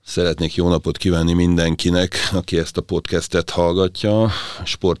Szeretnék jó napot kívánni mindenkinek, aki ezt a podcastet hallgatja.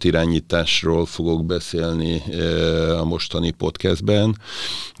 Sportirányításról fogok beszélni a mostani podcastben.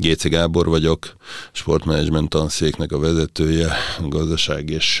 Géczi Gábor vagyok, Sportmenedzsment Tanszéknek a vezetője, Gazdaság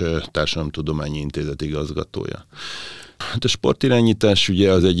és Társadalomtudományi Intézet igazgatója. Hát a sportirányítás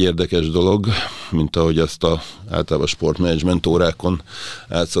ugye az egy érdekes dolog, mint ahogy azt általában sportmenedzsment órákon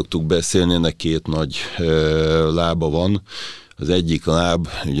át szoktuk beszélni, ennek két nagy lába van. Az egyik láb,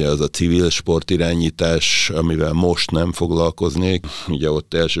 ugye az a civil sportirányítás, amivel most nem foglalkoznék. Ugye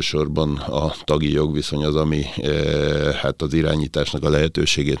ott elsősorban a tagi jogviszony az, ami hát az irányításnak a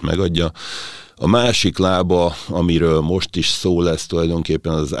lehetőségét megadja. A másik lába, amiről most is szó lesz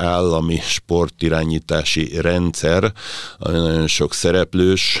tulajdonképpen, az állami sportirányítási rendszer, ami nagyon sok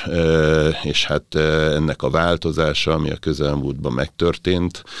szereplős, és hát ennek a változása, ami a közelmúltban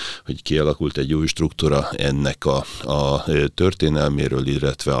megtörtént, hogy kialakult egy új struktúra, ennek a történelméről,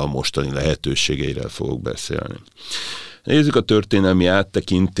 illetve a mostani lehetőségeiről fogok beszélni. Nézzük a történelmi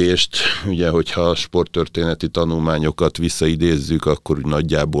áttekintést, ugye, hogyha a sporttörténeti tanulmányokat visszaidézzük, akkor úgy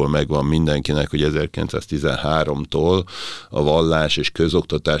nagyjából megvan mindenkinek, hogy 1913-tól a Vallás- és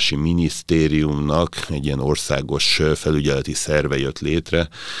Közoktatási Minisztériumnak egy ilyen országos felügyeleti szerve jött létre.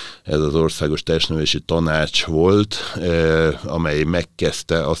 Ez az Országos Testnevelési Tanács volt, amely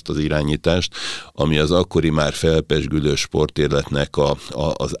megkezdte azt az irányítást, ami az akkori már felpezsgülő sportéletnek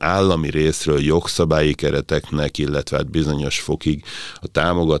az állami részről jogszabályi kereteknek, illetve bizonyos fokig a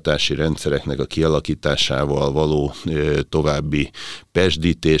támogatási rendszereknek a kialakításával való további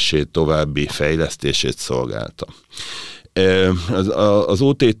pezsdítését, további fejlesztését szolgálta. Az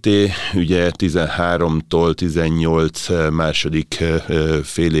OTT ugye 13-tól 18 második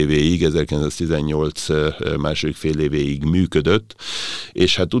fél évéig, 1918 második fél évéig működött,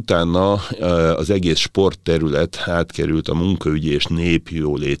 és hát utána az egész sportterület átkerült a munkaügyi és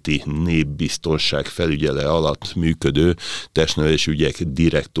népjóléti népbiztonság felügyele alatt működő testnevelési ügyek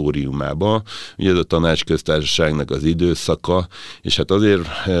direktóriumába. Ugye ez a tanácsköztársaságnak az időszaka, és hát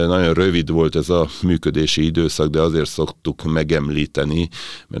azért nagyon rövid volt ez a működési időszak, de azért szoktuk megemlíteni,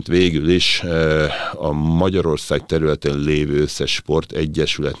 mert végül is a Magyarország területén lévő összes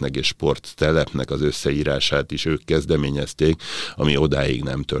sportegyesületnek és sporttelepnek az összeírását is ők kezdeményezték, ami odáig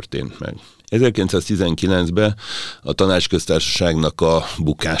nem történt meg. 1919-ben a Tanácsköztársaságnak a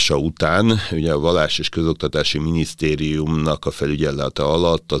bukása után, ugye a Vallás- és Közoktatási Minisztériumnak a felügyelete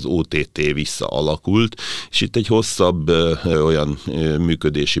alatt az OTT visszaalakult, és itt egy hosszabb olyan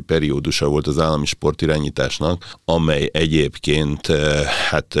működési periódusa volt az állami sportirányításnak, amely egyébként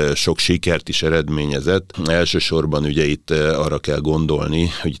hát sok sikert is eredményezett. Elsősorban ugye itt arra kell gondolni,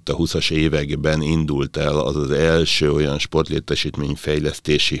 hogy itt a 20-as években indult el az első olyan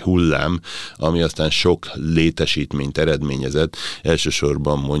sportlétesítményfejlesztési hullám, ami aztán sok létesítményt eredményezett,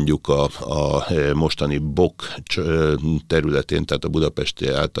 elsősorban mondjuk a mostani BOK területén, tehát a Budapesti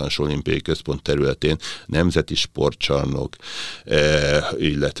Általános Olimpiai Központ területén nemzeti sportcsarnok,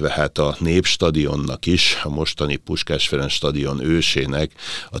 illetve hát a Népstadionnak is, a mostani Puskás Ferenc stadion ősének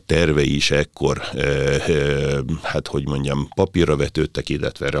a tervei is ekkor, hát hogy mondjam, papírra vetődtek,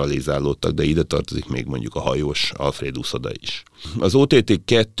 illetve realizálódtak, de ide tartozik még mondjuk a hajós Alfréd uszoda is. Az OTT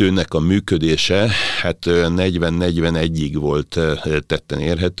 2-nek a működése hát 40-41-ig volt tetten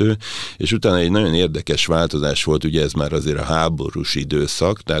érhető, és utána egy nagyon érdekes változás volt, ugye ez már azért a háborús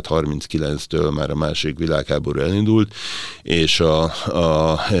időszak, tehát 39-től már a második világháború elindult, és a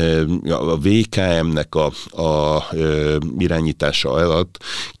VKM-nek a irányítása alatt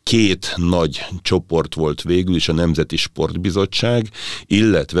két nagy csoport volt végül is, a Nemzeti Sportbizottság,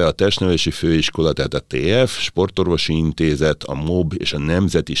 illetve a Testnevelési Főiskola, tehát a TF, Sportorvosi Intézet, a MOB és a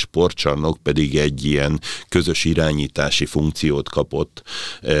Nemzeti Sportcsarnok pedig egy ilyen közös irányítási funkciót kapott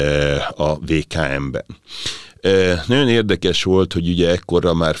a VKM-ben. Nagyon érdekes volt, hogy ugye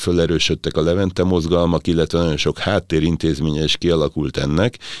ekkorra már felerősödtek a Levente mozgalmak, illetve nagyon sok háttérintézménye is kialakult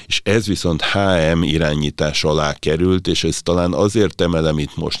ennek, és ez viszont HM irányítás alá került, és ez talán azért emelem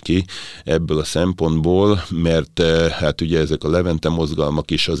itt most ki ebből a szempontból, mert hát ugye ezek a Levente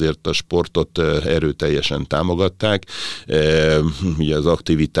mozgalmak is azért a sportot erőteljesen támogatták. Ugye az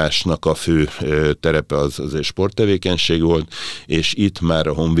aktivitásnak a fő terepe az azért sporttevékenység volt, és itt már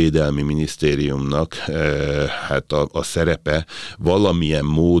a Honvédelmi Minisztériumnak hát a szerepe valamilyen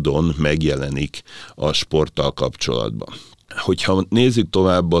módon megjelenik a sporttal kapcsolatban. Hogyha nézzük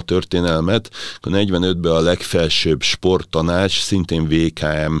tovább a történelmet, akkor 45-ben a legfelsőbb sporttanács, szintén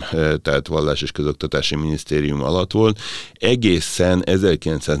VKM, tehát Vallás és Közoktatási Minisztérium alatt volt, egészen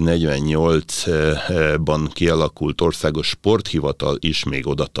 1948-ban kialakult országos sporthivatal is még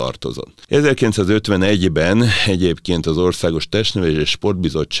oda tartozott. 1951-ben egyébként az Országos Testnevelési és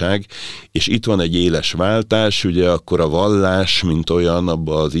Sportbizottság, és itt van egy éles váltás, ugye akkor a vallás, mint olyan,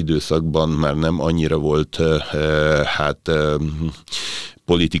 abban az időszakban már nem annyira volt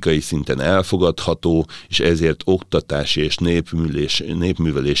politikai szinten elfogadható, és ezért oktatási és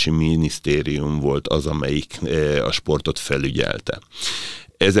népművelési minisztérium volt az, amelyik a sportot felügyelte.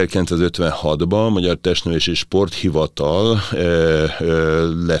 1956-ban a Magyar Testnevelési Sporthivatal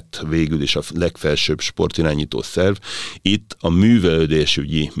lett végül is a legfelsőbb sportirányító szerv. Itt a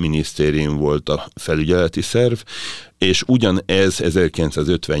Művelődésügyi Minisztérium volt a felügyeleti szerv, és ugyanez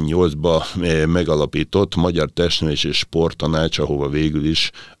 1958-ban megalapított Magyar Testnevelési és Sporttanács, ahova végül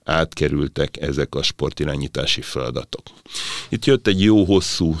is átkerültek ezek a sportirányítási feladatok. Itt jött egy jó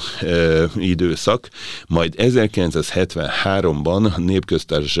hosszú időszak, majd 1973-ban a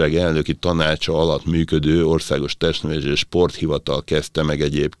Népköztársaság elnöki tanácsa alatt működő Országos Testnevelési és Sporthivatal kezdte meg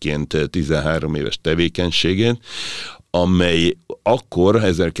egyébként 13 éves tevékenységét, amely akkor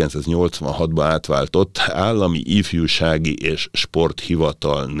 1986-ban átváltott Állami Ifjúsági és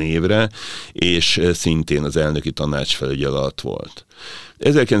Sporthivatal névre, és szintén az elnöki tanács felügyelet alatt volt.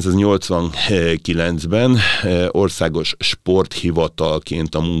 1989-ben országos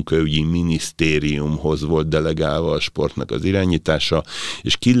sporthivatalként a munkaügyi minisztériumhoz volt delegálva a sportnak az irányítása,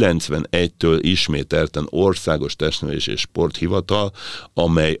 és 91-től ismételten országos testnevelési és sporthivatal,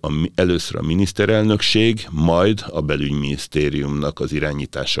 amely először a miniszterelnökség, majd a belügyminisztériumnak az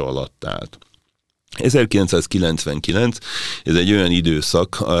irányítása alatt állt. 1999, ez egy olyan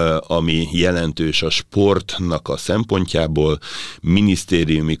időszak, ami jelentős a sportnak a szempontjából,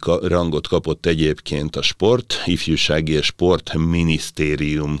 minisztériumi rangot kapott egyébként a sport, ifjúsági és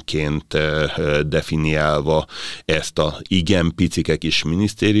sportminisztériumként definiálva ezt a igen picike kis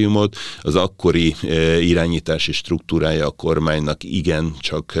minisztériumot. Az akkori irányítási struktúrája a kormánynak igen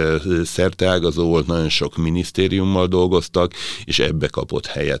csak szerteágazó volt, nagyon sok minisztériummal dolgoztak, és ebbe kapott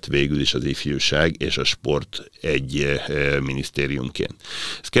helyet végül is az ifjúság és a sport egy minisztériumként.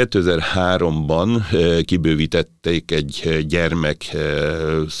 Ezt 2003-ban kibővítették egy gyermek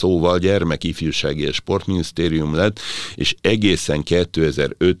szóval, gyermek, ifjúsági és sportminisztérium lett, és egészen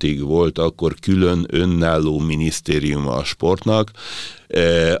 2005-ig volt akkor külön önálló minisztériuma a sportnak,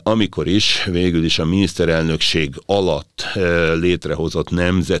 amikor is végül is a miniszterelnökség alatt létrehozott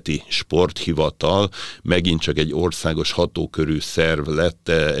nemzeti sporthivatal megint csak egy országos hatókörű szerv lett,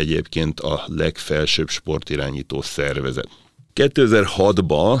 egyébként a legfelsőbb sportirányító szervezet.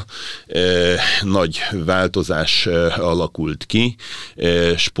 2006-ban nagy változás alakult ki,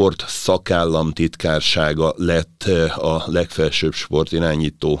 sport szakállamtitkársága lett a legfelsőbb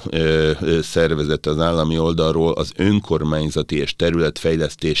sportirányító szervezet az állami oldalról az önkormányzati és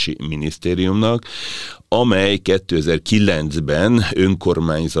területfejlesztési minisztériumnak, amely 2009-ben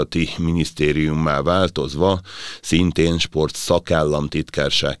önkormányzati minisztériummá változva szintén sport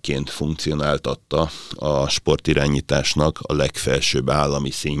szakállamtitkárságként funkcionáltatta a sportirányításnak a legfelsőbb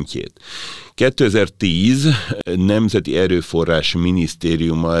állami szintjét. 2010 Nemzeti Erőforrás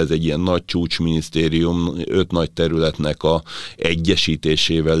Minisztériuma, ez egy ilyen nagy csúcsminisztérium, 5 nagy területnek a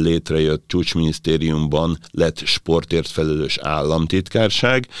egyesítésével létrejött csúcsminisztériumban lett sportért felelős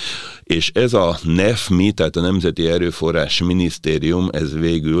államtitkárság, és ez a NEFMI, tehát a Nemzeti Erőforrás Minisztérium, ez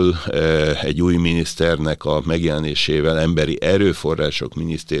végül egy új miniszternek a megjelenésével Emberi Erőforrások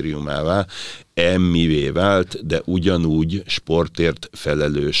Minisztériumává, emmivé vált, de ugyanúgy sportért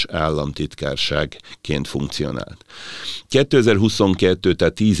felelős államtitkárságként funkcionált. 2022,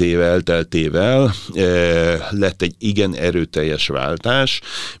 tehát 10 év elteltével lett egy igen erőteljes váltás,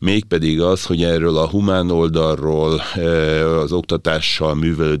 mégpedig az, hogy erről a humán oldalról, az oktatással,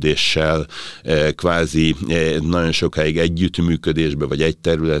 művelődéssel kvázi nagyon sokáig együttműködésbe, vagy egy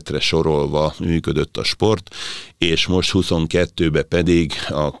területre sorolva működött a sport, és most 22-ben pedig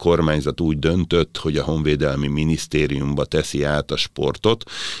a kormányzat úgy döntött, hogy a Honvédelmi Minisztériumba teszi át a sportot,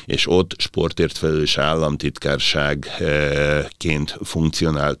 és ott sportért felelős államtitkárságként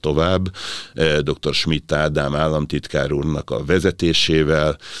funkcionál tovább dr. Schmidt Ádám államtitkár úrnak a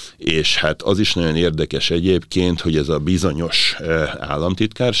vezetésével, és hát az is nagyon érdekes egyébként, hogy ez a bizonyos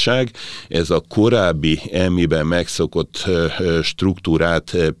államtitkárság, ez a korábbi emmiben megszokott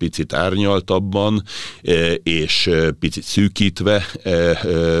struktúrát picit árnyaltabban, és picit szűkítve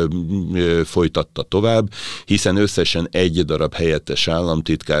folytatta tovább, hiszen összesen egy darab helyettes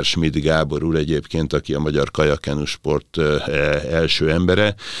államtitkár, Schmidt Gábor úr egyébként, aki a magyar kajakenu sport első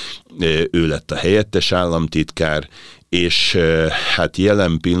embere, ő lett a helyettes államtitkár, és hát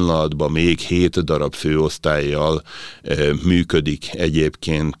jelen pillanatban még 7 darab főosztállyal működik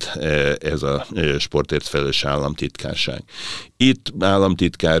egyébként ez a sportért felelős államtitkárság. Itt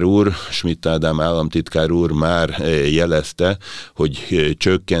államtitkár úr, Schmidt Ádám államtitkár úr már jelezte, hogy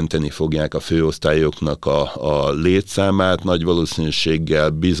csökkenteni fogják a főosztályoknak a létszámát, nagy valószínűséggel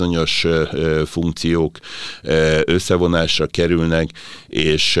bizonyos funkciók összevonásra kerülnek,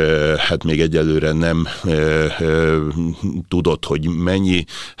 és hát még egyelőre nem tudott, hogy mennyi,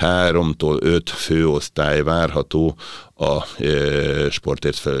 3-tól 5 főosztály várható a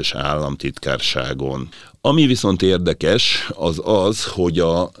sportért felelős államtitkárságon. Ami viszont érdekes, az, hogy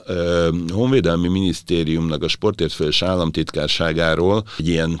a Honvédelmi Minisztériumnak a sportért felelős államtitkárságáról egy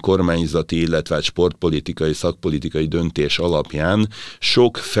ilyen kormányzati, illetve sportpolitikai, szakpolitikai döntés alapján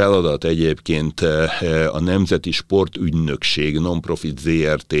sok feladat egyébként a Nemzeti Sportügynökség non-profit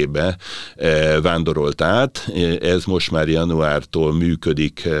ZRT-be vándorolt át. Ez most már januártól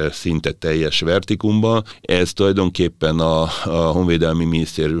működik szinte teljes vertikumban. Ez tulajdonképpen a Honvédelmi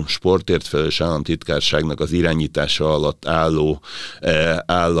Minisztérium sportért felelős államtitkárságnak az irányítása alatt álló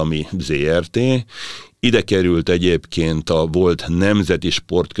állami ZRT. Ide került egyébként a volt nemzeti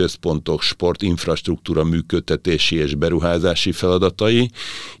sportközpontok sportinfrastruktúra működtetési és beruházási feladatai.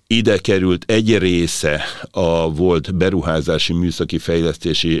 Ide került egy része a volt beruházási, műszaki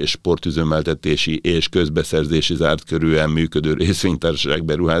fejlesztési és sportüzemeltetési és közbeszerzési zárt körűen működő részvénytársaság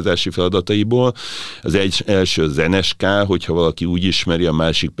beruházási feladataiból. Az első az NSK, hogyha valaki úgy ismeri, a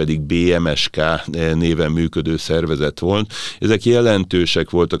másik pedig BMSK néven működő szervezet volt. Ezek jelentősek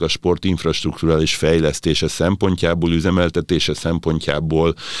voltak a sportinfrastrukturális fejlesztése szempontjából, üzemeltetése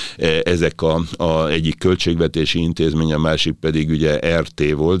szempontjából. Ezek a egyik költségvetési intézmény, a másik pedig ugye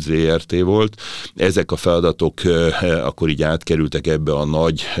RT volt, ZRT volt. Ezek a feladatok akkor így átkerültek ebbe a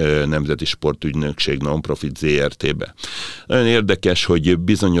nagy Nemzeti Sportügynökség non-profit ZRT-be. Nagyon érdekes, hogy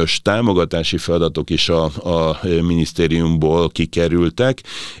bizonyos támogatási feladatok is a minisztériumból kikerültek,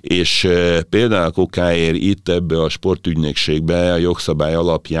 és például a kokáért itt ebbe a sportügynökségbe a jogszabály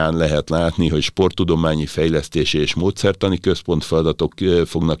alapján lehet látni, hogy sporttudományi fejlesztési és módszertani központ feladatok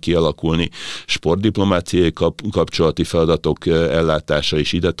fognak kialakulni, sportdiplomáciai kapcsolati feladatok ellátása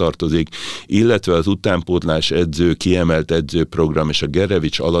is ide tartozik, illetve az utánpótlás edző, kiemelt edzőprogram és a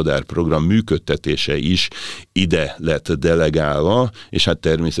Gerevics Aladár program működtetése is ide lett delegálva, és hát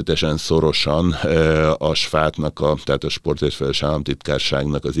természetesen szorosan a SFÁT-nak, tehát a sportért felelős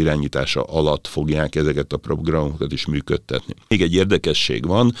államtitkárságnak az irányítása alatt fogják ezeket a programokat is működtetni. Még egy érdekesség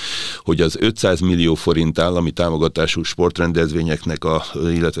van, hogy az 500 millió forint állami támogatású sportrendezvényeknek,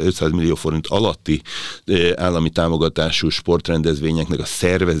 illetve 500 millió forint alatti állami támogatású sportrendezvényeknek a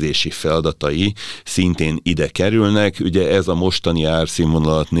szervezési feladatai szintén ide kerülnek. Ugye ez a mostani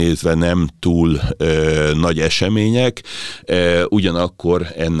árszínvonalat nézve nem túl nagy események, ugyanakkor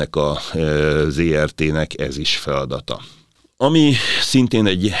ennek a ZRT-nek ez is feladata. Ami szintén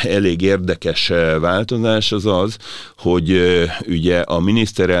egy elég érdekes változás az, hogy ugye a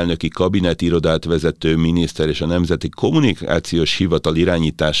miniszterelnöki kabinetirodát vezető miniszter és a Nemzeti Kommunikációs Hivatal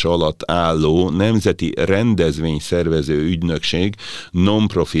irányítása alatt álló Nemzeti Rendezvényszervező Ügynökség,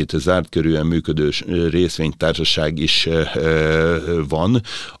 non-profit, zárt körűen működő részvénytársaság is van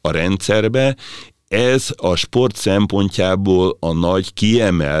a rendszerbe. Ez a sport szempontjából a nagy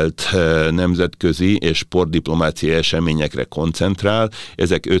kiemelt nemzetközi és sportdiplomáciai eseményekre koncentrál.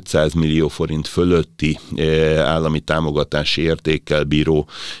 Ezek 500 millió forint fölötti állami támogatási értékkel bíró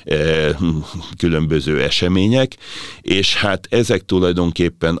különböző események, és hát ezek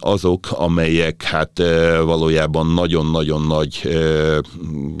tulajdonképpen azok, amelyek hát valójában nagyon-nagyon nagy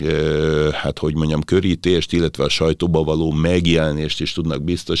körítést, illetve a sajtóba való megjelenést is tudnak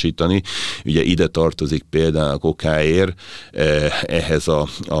biztosítani. Ugye ide tartozik például a kokáért ehhez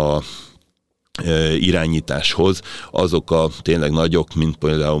a irányításhoz, azok a tényleg nagyok, mint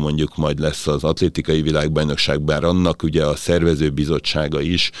például mondjuk majd lesz az atlétikai világbajnokság, bár annak ugye a szervezőbizottsága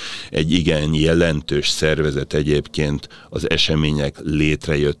is egy igen jelentős szervezet egyébként az események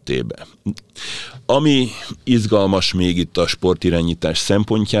létrejöttébe. Ami izgalmas még itt a sportirányítás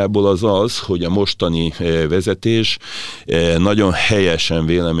szempontjából az, hogy a mostani vezetés nagyon helyesen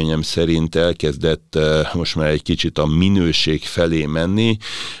véleményem szerint elkezdett most már egy kicsit a minőség felé menni,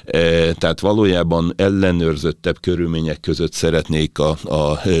 tehát valójában ellenőrzöttebb körülmények között szeretnék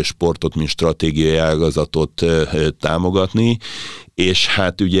a sportot, mint stratégiai ágazatot támogatni, és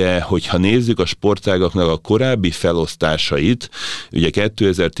hát ugye, hogyha nézzük a sportágaknak a korábbi felosztásait, ugye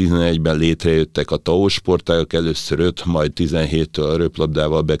 2011-ben létrejöttek a TAO sportágak, először 5, majd 17-től a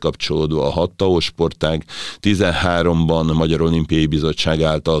röplabdával bekapcsolódva a 6 TAO sportág, 13-ban a Magyar Olimpiai Bizottság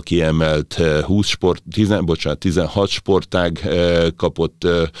által kiemelt 16 sportág kapott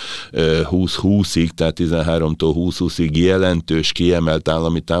 20-20-ig, tehát 13-tól 20-20-ig jelentős kiemelt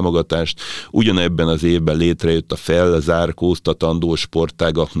állami támogatást. Ugyanebben az évben létrejött a felzárkóztatandó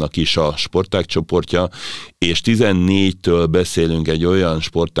sportágaknak is a sportágcsoportja, és 14-től beszélünk egy olyan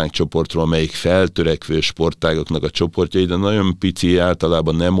sportágcsoportról, amelyik feltörekvő sportágaknak a csoportjai, de nagyon pici,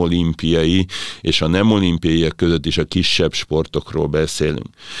 általában nem olimpiai, és a nem olimpiaiak között is a kisebb sportokról beszélünk.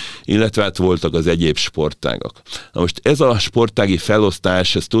 Illetve hát voltak az egyéb sportágak. Na most ez a sportági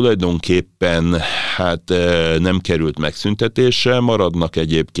felosztás, ez tulajdonképpen hát nem került megszüntetésre, maradnak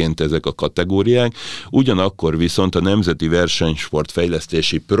egyébként ezek a kategóriák, ugyanakkor viszont a Nemzeti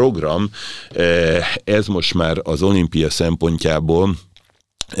Versenysportfejlesztési Program, ez most már az olimpia szempontjából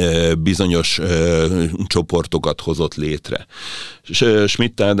bizonyos csoportokat hozott létre.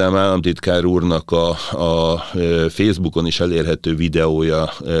 Schmidt Ádám államtitkár úrnak a Facebookon is elérhető videója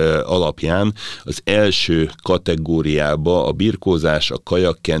alapján az első kategóriába a birkózás, a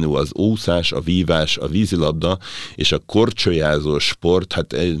kajakkenu, az úszás, a vívás, a vízilabda és a korcsolyázó sport,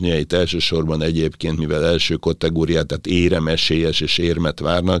 hát itt elsősorban egyébként, mivel első kategóriát, tehát éremesélyes és érmet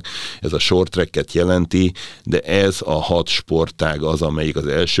várnak, ez a short tracket jelenti, de ez a 6 sportág az, amelyik az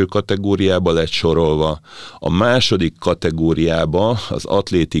első kategóriába lett sorolva. A második kategóriába az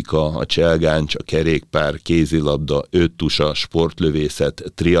atlétika, a cselgáncs, a kerékpár, kézilabda, öttusa, sportlövészet,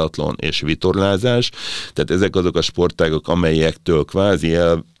 triatlon és vitorlázás. Tehát ezek azok a sportágok, amelyektől kvázi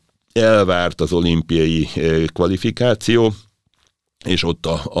elvárt az olimpiai kvalifikáció, és ott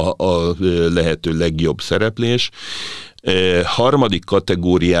a lehető legjobb szereplés. Harmadik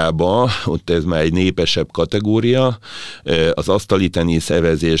kategóriába, ott ez már egy népesebb kategória, az asztali tenisz,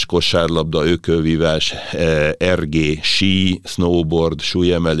 evezés, kosárlabda, ökölvívás, ergé, sí, snowboard,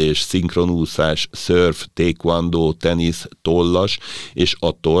 súlyemelés, szinkronúszás, szörf, taekwondo, tenisz, tollas és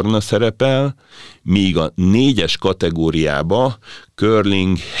a torna szerepel, míg a 4-es kategóriába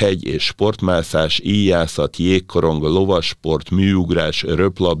curling, hegy- és sportmászás, íjászat, jégkorong, lovasport, műugrás,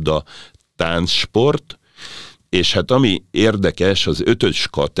 röplabda, táncsport, és hát ami érdekes, az 5-ös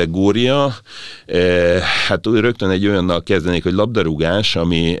kategória, hát rögtön egy olyannal kezdenék, hogy labdarúgás,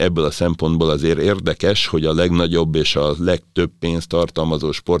 ami ebből a szempontból azért érdekes, hogy a legnagyobb és a legtöbb pénzt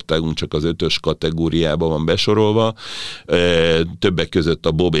tartalmazó sportágunk csak az 5-ös kategóriában van besorolva, többek között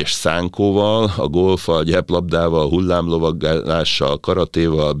a bob és szánkóval, a golffal, gyeplabdával, hullámlovagással,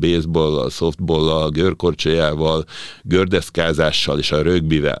 karatéval, baseballlal, softballal, görkorcsolyával, gördeszkázással és a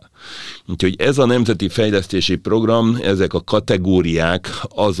rögbivel. Úgyhogy ez a Nemzeti Fejlesztési Program, ezek a kategóriák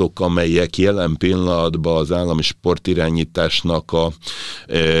azok, amelyek jelen pillanatban az állami sportirányításnak a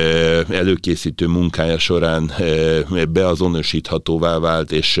előkészítő munkája során beazonosíthatóvá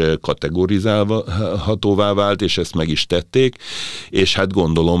vált és kategorizálhatóvá vált, és ezt meg is tették, és hát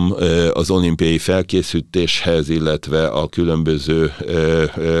gondolom az olimpiai felkészítéshez, illetve a különböző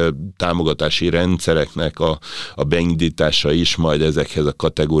támogatási rendszereknek a beindítása is majd ezekhez a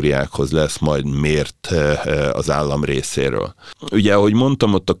kategóriákhoz lesz majd mért az állam részéről. Ugye, ahogy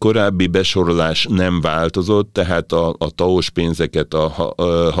mondtam, ott a korábbi besorolás nem változott, tehát a TAO-s pénzeket a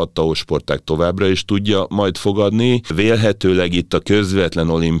 6 TAO sportág továbbra is tudja majd fogadni. Vélhetőleg itt a közvetlen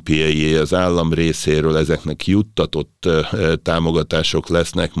olimpiai az állam részéről ezeknek juttatott támogatások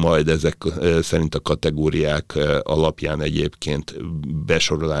lesznek majd ezek szerint a kategóriák alapján egyébként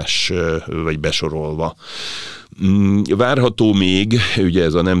besorolás vagy besorolva. Várható még, ugye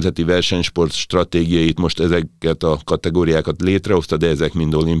ez a Nemzeti Versenysport stratégia itt most ezeket a kategóriákat létrehozta, de ezek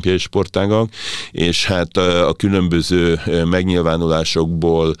mind olimpiai sportágak, és hát a különböző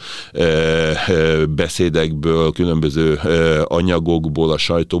megnyilvánulásokból, beszédekből, különböző anyagokból, a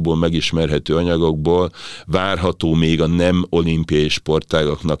sajtóból megismerhető anyagokból várható még a nem olimpiai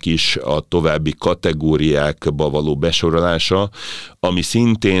sportágaknak is a további kategóriákba való besorolása, ami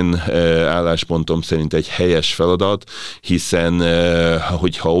szintén álláspontom szerint egy helyes feladat, hiszen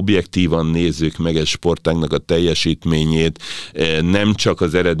hogyha objektívan nézzük meg egy sportágnak a teljesítményét, nem csak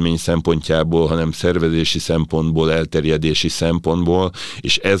az eredmény szempontjából, hanem szervezési szempontból, elterjedési szempontból,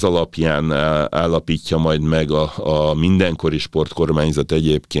 és ez alapján állapítja majd meg a mindenkori sportkormányzat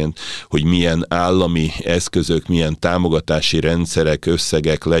egyébként, hogy milyen állami eszközök, milyen támogatási rendszerek,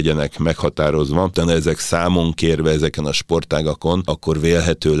 összegek legyenek meghatározva, de ezek számon kérve ezeken a sportágakon, akkor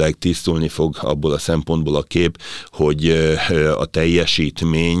vélhetőleg tisztulni fog abból a szempontból a kép, másképp, hogy a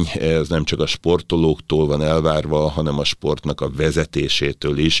teljesítmény ez nem csak a sportolóktól van elvárva, hanem a sportnak a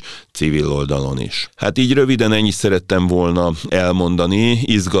vezetésétől is, civil oldalon is. Hát így röviden ennyit szerettem volna elmondani.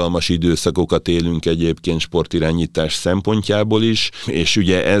 Izgalmas időszakokat élünk egyébként sportirányítás szempontjából is, és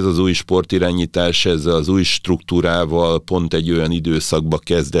ugye ez az új sportirányítás ezzel az új struktúrával pont egy olyan időszakba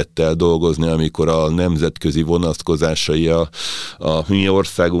kezdett el dolgozni, amikor a nemzetközi vonatkozásai a mi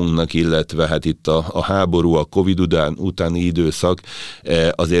országunknak, illetve hát itt a háború, a Covid utáni időszak,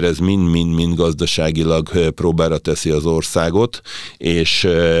 azért ez mind gazdaságilag próbára teszi az országot, és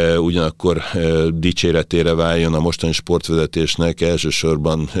ugyanakkor dicséretére váljon a mostani sportvezetésnek,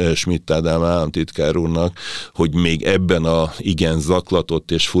 elsősorban Schmidt Ádám államtitkár úrnak, hogy még ebben a igen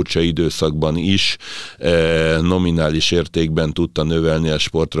zaklatott és furcsa időszakban is nominális értékben tudta növelni a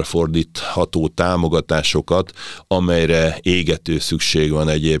sportra fordítható támogatásokat, amelyre égető szükség van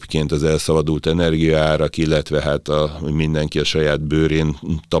egyébként az elszabadult energiaárak, illetve hát mindenki a saját bőrén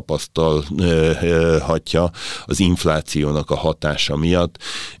tapasztalhatja az inflációnak a hatása miatt.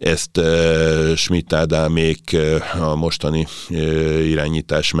 Ezt Schmidt Ádámék a mostani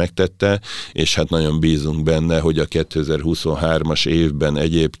irányítás megtette, és hát nagyon bízunk benne, hogy a 2023-as évben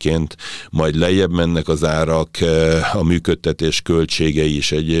egyébként majd lejjebb mennek az árak, a működtetés költségei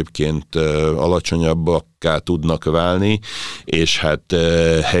is egyébként alacsonyabbak tudnak válni, és hát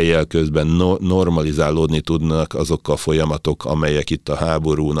helyel közben normalizálódni tudnak azok a folyamatok, amelyek itt a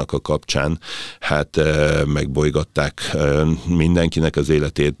háborúnak a kapcsán hát megbolygatták mindenkinek az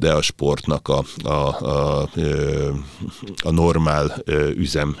életét, de a sportnak a normál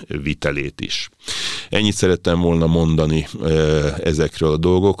üzemvitelét is. Ennyit szerettem volna mondani ezekről a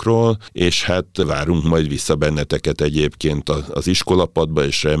dolgokról, és hát várunk majd vissza benneteket egyébként az iskolapadba,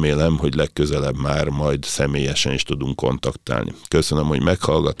 és remélem, hogy legközelebb már majd személyesen is tudunk kontaktálni. Köszönöm, hogy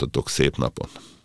meghallgattatok, szép napot!